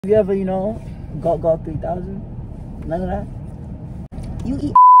You ever, go 3000? None of that? You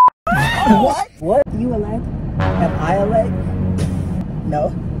eat What? What? You a leg? Am I a leg? No.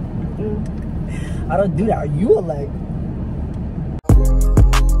 I don't do that. Are you a leg?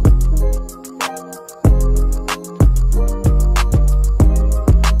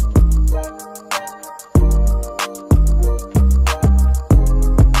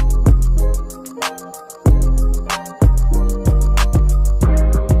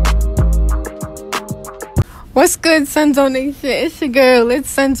 What's good, Cenzo Nation? It's your girl,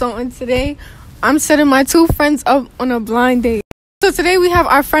 it's Cenzo, and today I'm setting my two friends up on a blind date. So today we have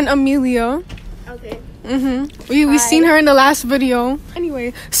our friend Amelia. Okay. We seen her in the last video.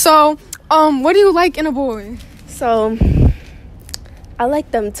 Anyway, so what do you like in a boy? So I like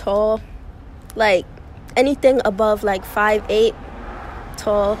them tall, like anything above like 5'8",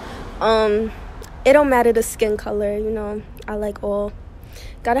 tall. It don't matter the skin color, I like all.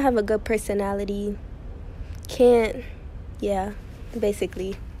 Gotta have a good personality.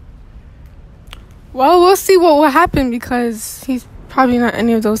 Basically. Well, we'll see what will happen because he's probably not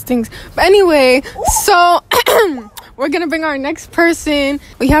any of those things. But anyway, so we're gonna bring our next person.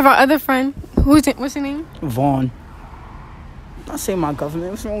 We have our other friend. What's her name? Vaughn. Don't say my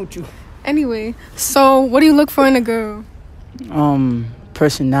government. What's wrong with you? Anyway, so what do you look for in a girl?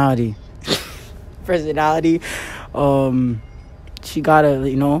 Personality. She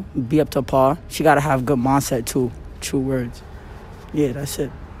gotta, be up to par. She gotta have good mindset too. True words. Yeah, that's it.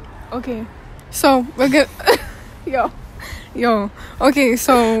 Okay, so we're gonna Okay,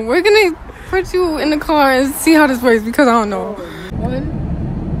 so we're gonna put you in the car and see how this works because I don't know. 1,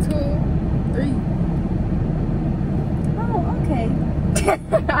 2, 3. Oh, okay.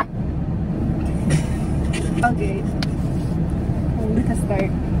 Okay. We can start.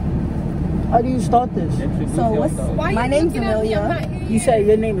 How do you start this? So my name's Amelia. You say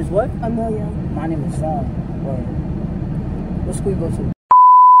your name is what? Amelia. My name is Vaughn. What school you go to?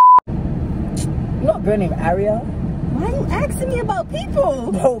 You know a girl named Amelia? Why are you asking me about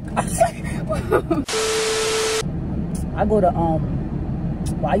people? Bro, I go to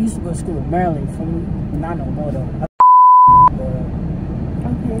I used to go to school in Maryland from not no more though.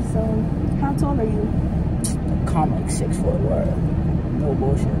 Okay, so how tall are you? I'm like 6 foot. Word. No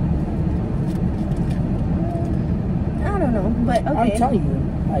bullshit. I don't know, but okay. I'm telling you,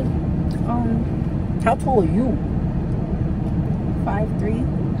 like, how tall are you? 5'3".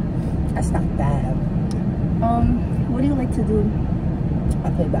 That's not bad. What do you like to do? I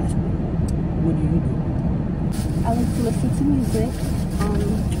play basketball. What do you do? I like to listen to music.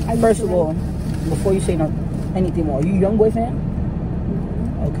 First of all, before you say anything more, are you a YoungBoy fan?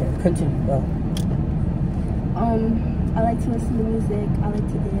 No. Okay, continue. Go. I like to listen to music. I like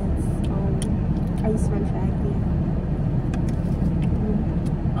to dance. I used to run track.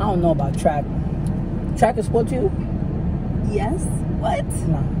 I don't know about track. Track is sport too? Yes. What?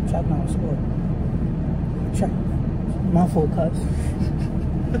 Nah, track not a sport. Track. My fault, cuz.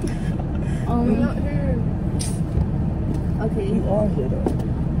 Okay. You are here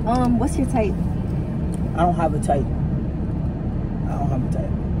though. What's your type? I don't have a type.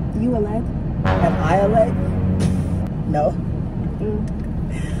 You a leg? Am I a leg? No.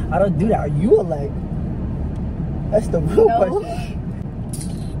 I don't do that. Are you a leg? That's the real question.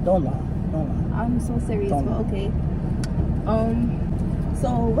 Don't lie. I'm so serious, Don't but lie. okay. So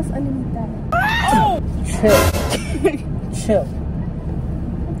what's underneath that?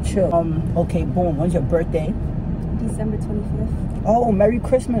 Chill. Okay, boom. When's your birthday? December 25th. Oh, Merry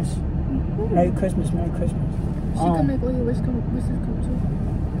Christmas. Merry Christmas. She can make all your wishes come true.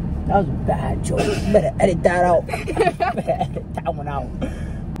 That was a bad joke. You better edit that out. Edit that one out.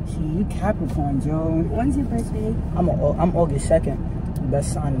 See, you Capricorns, yo. When's your birthday? I'm August 2nd.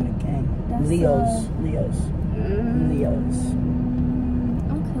 Best sign in the game. That's, Leos.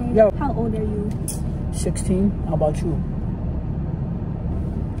 Okay. Yo. How old are you? 16. How about you?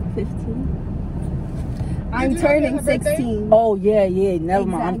 15. I'm turning 16. Oh yeah. Never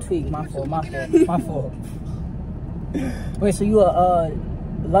mind. I'm Exactly. tweaked. My fault. Wait, so you a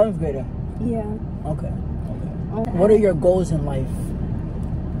 11th grader? Yeah. Okay. What are your goals in life?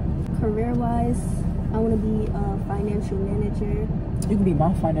 Career-wise, I want to be a financial manager. You can be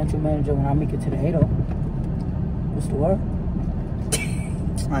my financial manager when I make it to the 8 What's the word?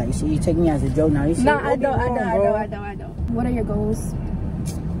 Alright, you see, you take me as a joke now. You see, I know. What are your goals?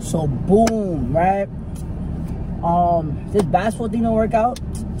 So, boom, right? This basketball thing don't work out.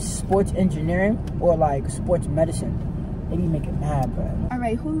 Sports engineering or like sports medicine. They be making mad, bro. All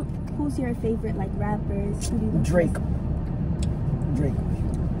right, who's your favorite like rappers? Who do you Drake.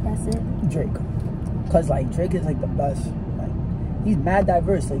 That's it. Drake. Cause like Drake is like the best. Like He's mad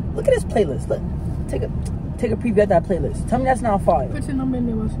diverse. Like, look at his playlist. Look, take a preview at that playlist. Tell me that's not fire. Put your number in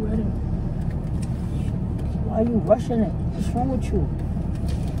there once you're ready. Why are you rushing it? What's wrong with you?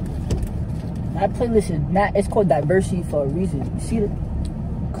 That playlist is not. It's called diversity for a reason. You see it?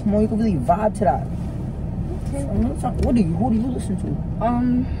 Come on, you can really vibe to that. Okay. Who do you listen to?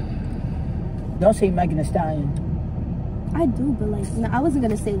 Don't say Megan Thee Stallion. I do, but like, no, I wasn't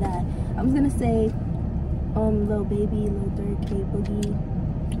gonna say that. I was gonna say, Lil Baby, Lil Durk, A Boogie.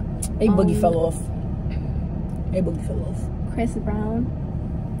 A Boogie fell off. A Boogie fell off. Chris Brown.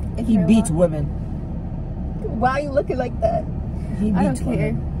 He beats women. Why are you looking like that? He beats I don't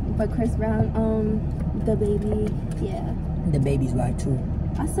care. women. But Chris Brown, The Baby, yeah. The Baby's like too.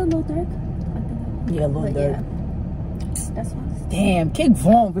 I still Lil Durk. Yeah, Lil Durk. Yeah, that's what I was. Damn, King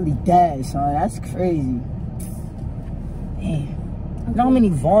Vaughn really dead, son. That's crazy. Damn. Okay. You know how many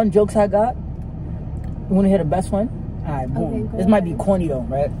Vaughn jokes I got? You want to hear the best one? Alright, boom. Okay, this might be corny though,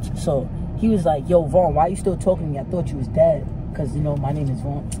 right? So, he was like, yo, Vaughn, why you still talking to me? I thought you was dead. Because, you know, my name is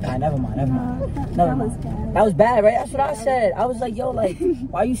Vaughn. Nah, never mind. That was bad. That was bad, right? That's what I said. I was like, yo, like,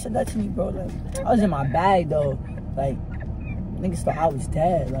 why you said that to me, bro? Like, I was in my bag, though. Like, niggas thought I was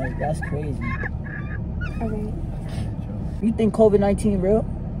dead. Like, that's crazy. Alright. You think COVID-19 real?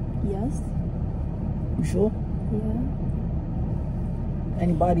 Yes. You sure? Yeah.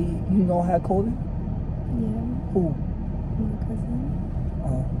 Anybody you know had COVID? Yeah. Who? My cousin.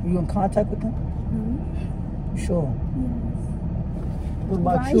 You in contact with them? No. You sure? Yes. What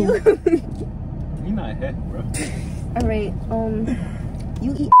about Why you? You're not hit, bro. Alright,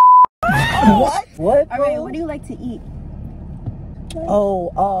 you eat. What? What? Alright, what do you like to eat?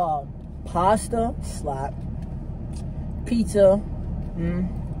 Oh, pasta, slap, pizza.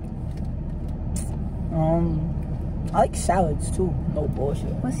 I like salads too. No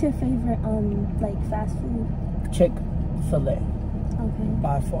bullshit. What's your favorite like fast food? Chick-fil-A. Okay.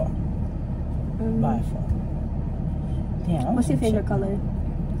 By far. By far. Damn. What's your favorite color?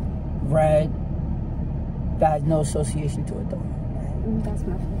 Red. That has no association to it though. That's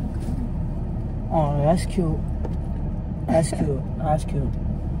my favorite color. Oh, that's cute. That's cute. That's cute.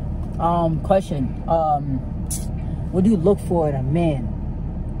 Question. What do you look for in a man?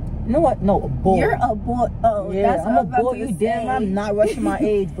 You know what? No, a boy. You're a boy. Oh, yeah, that's I'm what a boy. You damn, I'm not rushing my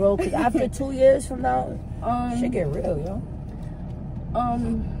age, bro. Cause after 2 years from now, shit get real, yo.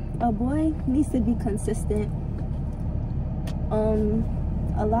 A boy needs to be consistent.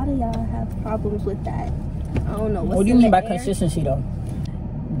 A lot of y'all have problems with that. I don't know. What do you mean by consistency, though?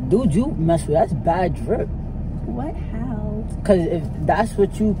 Dude, you mess with that's bad drip. What? How? Cause if that's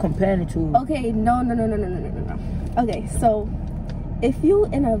what you comparing it to. Okay, no. Okay, so if you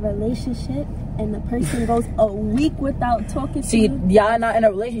in a relationship and the person goes a week without talking to you, y'all not in a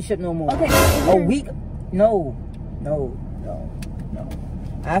relationship no more. Okay, a week? No.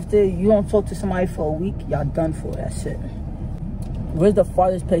 After you don't talk to somebody for a week, y'all done for. That's it. Where's the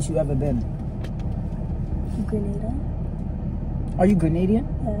farthest place you ever been? Grenada. Are you Grenadian?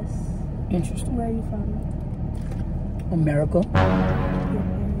 Yes. Interesting. Where are you from? America. Your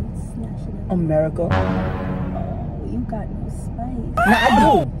parents' nationality. America. Oh, you got no spice. No,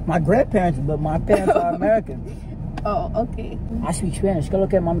 I do. My grandparents, but my parents are American. Oh, okay. I speak Spanish. Go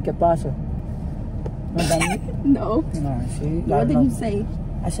look at Mami Que Pasa. No. No, see? What did you say?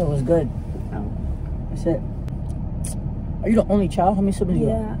 I said it was good. Oh. That's it. Are you the only child? How many siblings you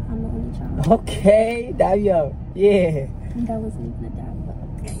got? Yeah, I'm the only child. Okay, dab you up. Yeah. That wasn't even a dab, but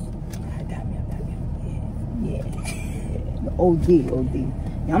Dab me up. Yeah. OD.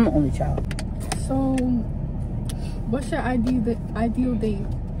 Yeah, I'm the only child. So, what's your ideal date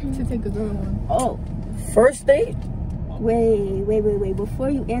to take a girl on? oh, First date? wait. Before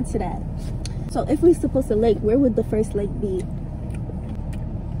you answer that, so if we're supposed to lake, where would the first lake be?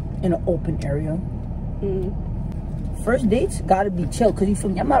 In an open area. First dates gotta be chill, cause you feel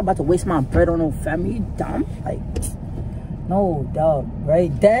me? I'm not about to waste my bread on no family. You dumb? Like, no, dog.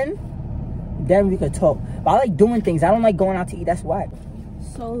 Right? Then we could talk. But I like doing things. I don't like going out to eat. That's why.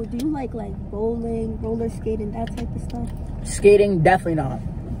 So do you like bowling, roller skating, that type of stuff? Skating, definitely not.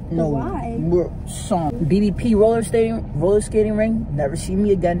 No. Why? BBP roller skating ring. Never see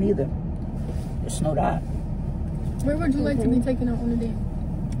me again neither. Just know that. Where would you like to be taken out on a date?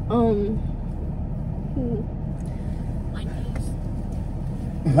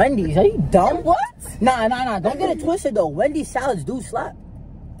 Wendy's, are you dumb? What? Nah. Don't get it twisted though. Wendy's salads do slap.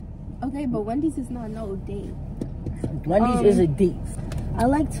 Okay, but Wendy's is not no date. Wendy's is a date. I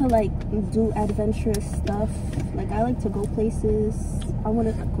like to like do adventurous stuff. Like I like to go places. I want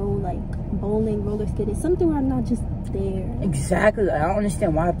to go like bowling, roller skating, something where I'm not just there. Exactly. I don't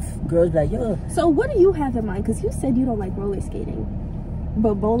understand why girls be like, yo. So what do you have in mind? Because you said you don't like roller skating,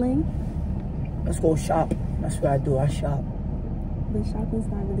 but bowling. Let's go shop. That's what I do. I shop. But shopping's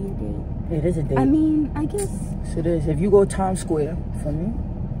not really a date. It is a date. I mean, I guess. So it is. If you go Times Square for me,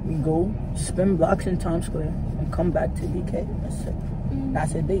 we go spin blocks in Times Square and come back to BK. That's it.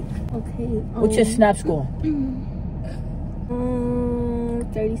 That's a date. Okay. What's your snap score?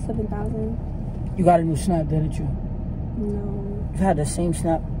 37,000. You got a new snap, didn't you? No. You've had the same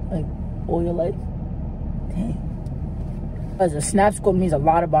snap like all your life? Dang. As a snap score means a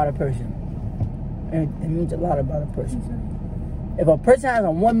lot about a person. It means a lot about a person. If a person has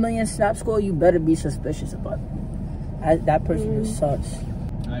a 1 million snap score, you better be suspicious about it. That person is sus.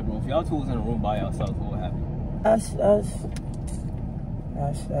 Alright, bro. If y'all two was in a room by yourselves, what would happen? That's.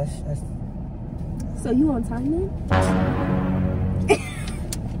 So you on time then?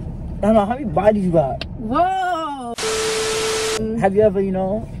 I don't know how many bodies you got. Whoa! Have you ever, you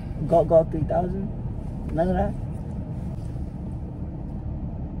know, got 3,000? None of that?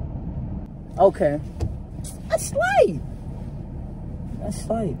 Okay. That's light. That's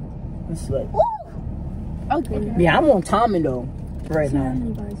light. That's light. Okay. Yeah, I'm on timing though. Right So how now.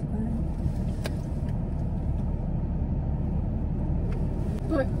 many bars you got?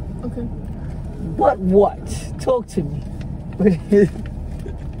 But okay. But what? Talk to me. Bro,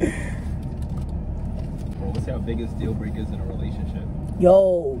 what's your biggest deal breakers in a relationship?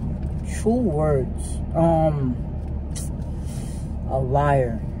 Yo, true words. A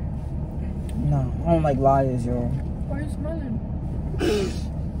liar. No, I don't like liars, yo. Why are you smiling?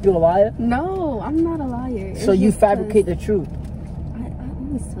 You a liar? No, I'm not a liar. So It's you just fabricate the truth. I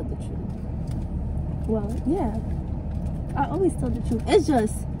always tell the truth. Well, yeah. I always tell the truth. It's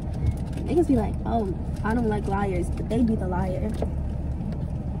just, niggas be like, oh, I don't like liars, but they be the liar.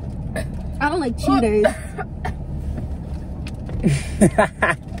 I don't like cheaters.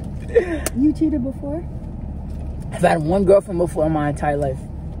 You cheated before? I've had one girlfriend before in my entire life.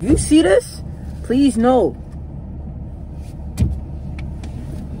 You see this? Please no.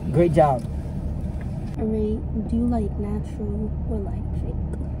 Great job. Alright, do you like natural or like fake?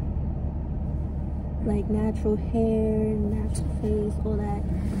 Like natural hair, natural face, all that?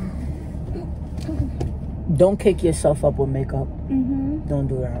 Don't kick yourself up with makeup. Don't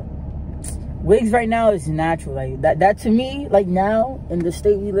do that. Wigs right now is natural. Like that to me, like now in the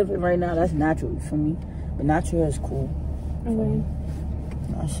state we live in right now, that's natural for me. But natural is cool. Okay.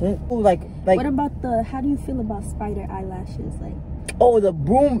 That's it. Ooh, like What about how do you feel about spider eyelashes? Like, oh, the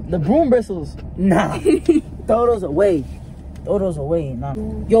broom bristles. Nah. Throw those away. Throw those away. Nah.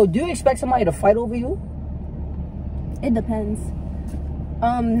 Yeah. Yo, do you expect somebody to fight over you? it depends.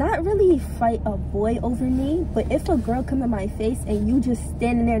 Not really fight a boy over me, but if a girl come in my face and you just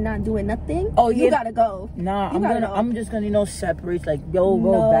standing there not doing nothing, oh yeah, you gotta go. Nah, go. I'm just gonna separate. Like, yo,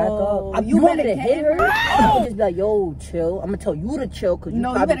 go No. back up. You You want me better to hit her? her. I'm gonna just be like, yo, chill. I'm gonna tell you to chill, cause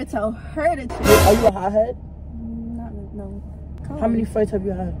No, probably, you better tell her to chill. Are you a hothead? No. Come How on. many fights have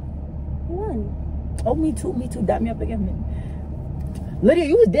you had? One. Oh, me too. Dap me up again, man. Lydia,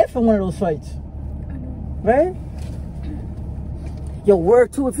 you was there for one of those fights, right? Yo,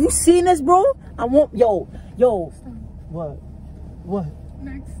 word too. If you seen this, bro, I want yo. What?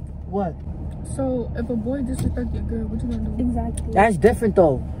 Next. What? So if a boy disrespect your girl, what you gonna do? Exactly. That's different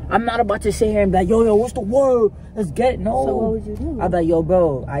though. I'm not about to sit here and be like, yo, what's the word? Let's get it. No. So what would you do? I'll be like, yo,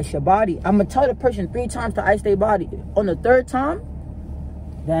 bro, ice your body. I'm gonna tell the person 3 times to ice their body. On the 3rd time,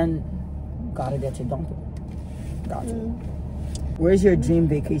 then gotta get your donkey. Gotcha. Where's your dream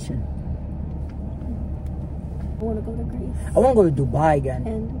vacation? I want to go to Greece. I want to go to Dubai again.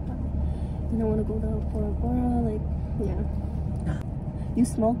 And I want to go to Bora Bora. Like, yeah. You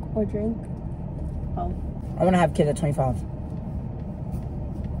smoke or drink? Oh. I want to have kids at 25.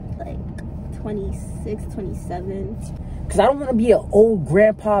 Like 26, 27. Because I don't want to be an old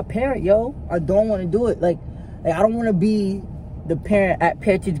grandpa parent, yo. I don't want to do it. Like I don't want to be the parent at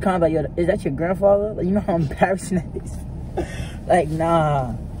parent-teacher conference. Like, yo, is that your grandfather? Like, you know how embarrassing that is? Like,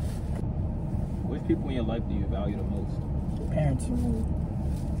 nah. Which people in your life do you value the most? Parents.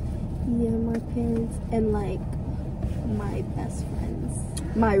 Yeah, my parents and like my best friends.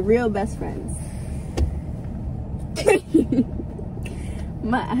 My real best friends.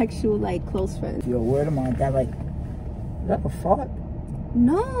 My actual like close friends. Yo, word of mine, that like, is that a fart?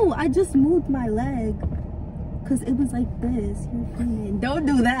 No, I just moved my leg. Cause it was like this. You're fine. Don't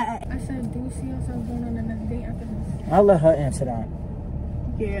do that. I said, do you see yourself going on another date after this? I'll let her answer that.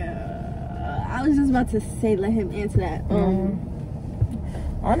 Yeah. I was just about to say let him answer that.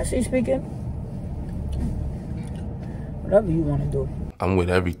 Honestly speaking, whatever you want to do. I'm with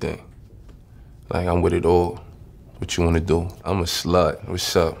everything. Like, I'm with it all. What you wanna do? I'm a slut.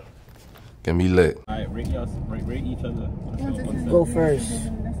 What's up? Get me lit. Alright, rate each other. Go first.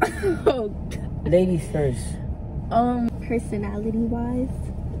 Oh, Ladies first. personality-wise,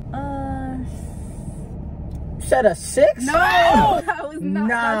 Said a 6? no, I was not.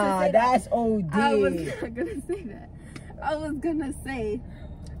 Nah, that's OD. I was not gonna say that. I was gonna say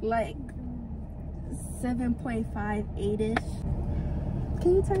like 7.5, 8-ish.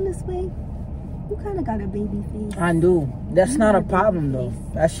 Can you turn this way? You kind of got a baby face. I do. That's You not got a problem though.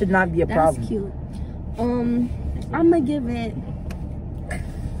 face. That should not be a That's problem. cute. I'm gonna give it.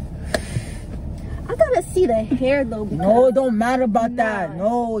 I gotta see the hair though. No, it don't matter about that. Nah,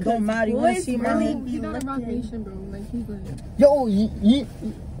 No, it don't matter. You wanna boys see really mine? be He's not a Rock looking. Nation, bro. Like, he's like... Yo,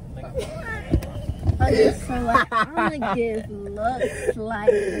 Okay, so like, I'm gonna give looks like.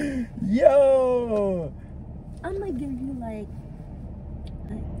 yo. I'm gonna give you like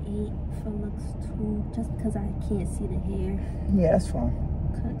an 8 for looks too, just because I can't see the hair. Yeah, that's fine.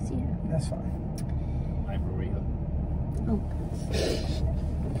 Cause yeah. That's fine. Alright, bro, rate her. Oh,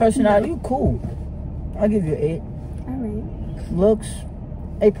 Personality, you cool. I'll give you 8. all right. Looks,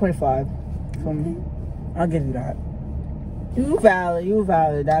 8.5 for me. I'll give you that. You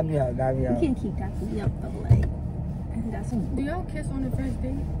valid. Dab me up. You can't keep that from me up though, like. That's Do y'all kiss on the first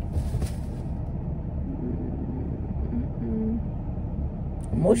date?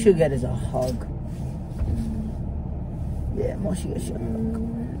 Most you get is a hug. Yeah, most you get is a hug.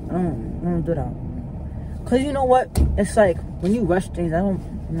 I don't do that. Cause you know what? It's like when you rush things,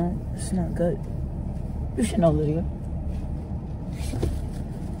 it's not good. You should know, Lydia.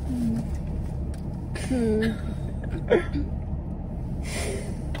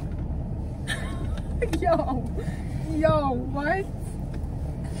 Yo, what?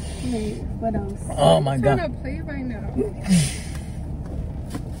 Wait, what else? Oh my I'm god. trying to play right now.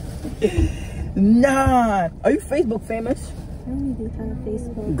 Nah. Are you Facebook famous? I don't even have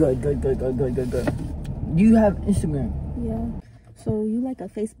Facebook. Good. Do you have Instagram? Yeah. So you like a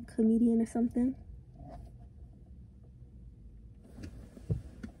Facebook comedian or something?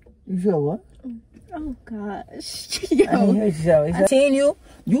 You sure what? Oh gosh. I didn't hear you say. I seen you.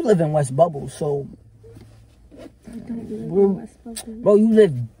 You live in West Bubble, so I don't live We're- in West Bubble. bro, you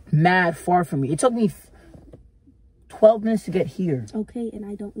live mad far from me. It took me 12 minutes to get here. Okay, and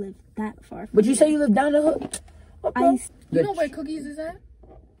I don't live that far from But you say you live down the hood. Okay. You know where Cookies is at?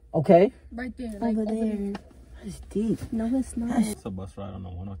 Okay. Right there. Like, over there. That's deep. No, it's not. It's a bus ride on the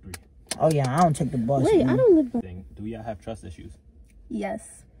 103 Oh yeah, I don't take the bus. Wait, man. I don't live by. thing. Do y'all have trust issues?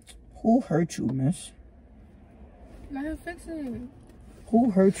 Yes. Who hurt you, miss? Let her fix it.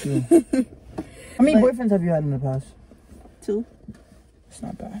 Who hurt you? How many boyfriends have you had in the past? 2. It's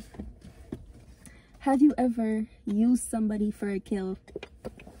not bad. Have you ever used somebody for a kill?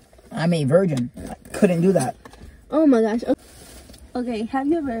 I'm a virgin. I couldn't do that. Oh my gosh. Okay, have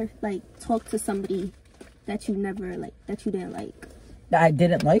you ever like talked to somebody that you never like, that you didn't like? That I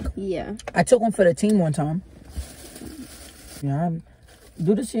didn't like. Yeah. I took one for the team one time. Yeah,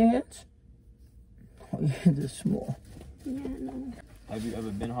 do this in your hands. Oh, your hands are small. Yeah, no. Have you ever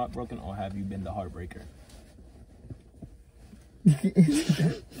been heartbroken or have you been the heartbreaker?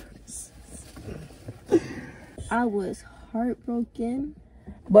 I was heartbroken.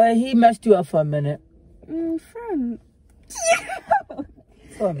 But he messed you up for a minute. For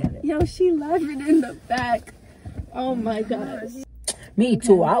For a minute. yo, she laughing in the back. Oh my gosh. Me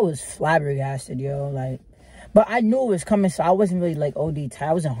too. I was flabbergasted, yo. Like, but I knew it was coming, so I wasn't really like OD tired.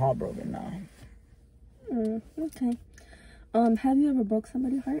 I wasn't heartbroken now. Okay. Have you ever broke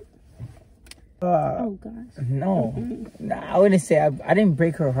somebody's heart? Oh gosh. No. Nah, I wouldn't say I didn't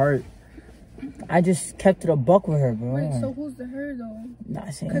break her heart. I just kept it a buck with her, bro. Wait, so who's the her though?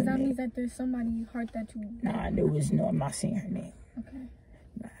 Not saying Because her that name. means that there's somebody's heart that you... Nah, there was no. I'm not saying her name. Okay.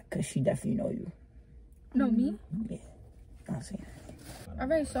 Nah, cause she definitely know you. No, me? Yeah, not saying her name.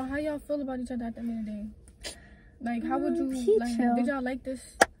 Alright, so how y'all feel about each other at the end of the day? Like, how would you... she Like, chill. did y'all like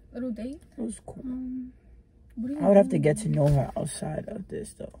this little date? It was cool. What do you I would have to think? get to know her outside of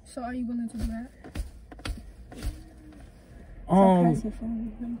this, though. So are you willing to do that? Pass your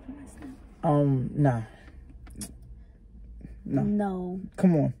phone. Let me put my snap. Nah. No. No.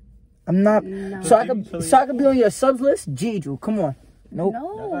 Come on. I'm not. No. So I could be on your subs list. Jeju, come on. Nope.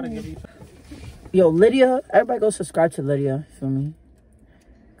 Y'all gotta give No. each Yo, Lydia. Everybody go subscribe to Lydia. Feel me?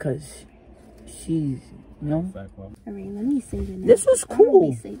 Cause she's, you know. fact, well, Alright, let me save it. This was I don't cool.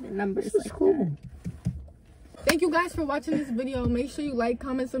 be saving numbers This was like cool. that. Thank you guys for watching this video. Make sure you like,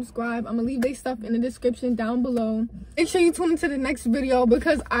 comment, subscribe. I'm gonna leave their stuff in the description down below. Make sure you tune into the next video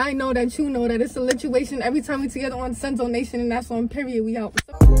because I know that you know that it's a situation every time we together on Cenzo Nation, and that's on period. We out.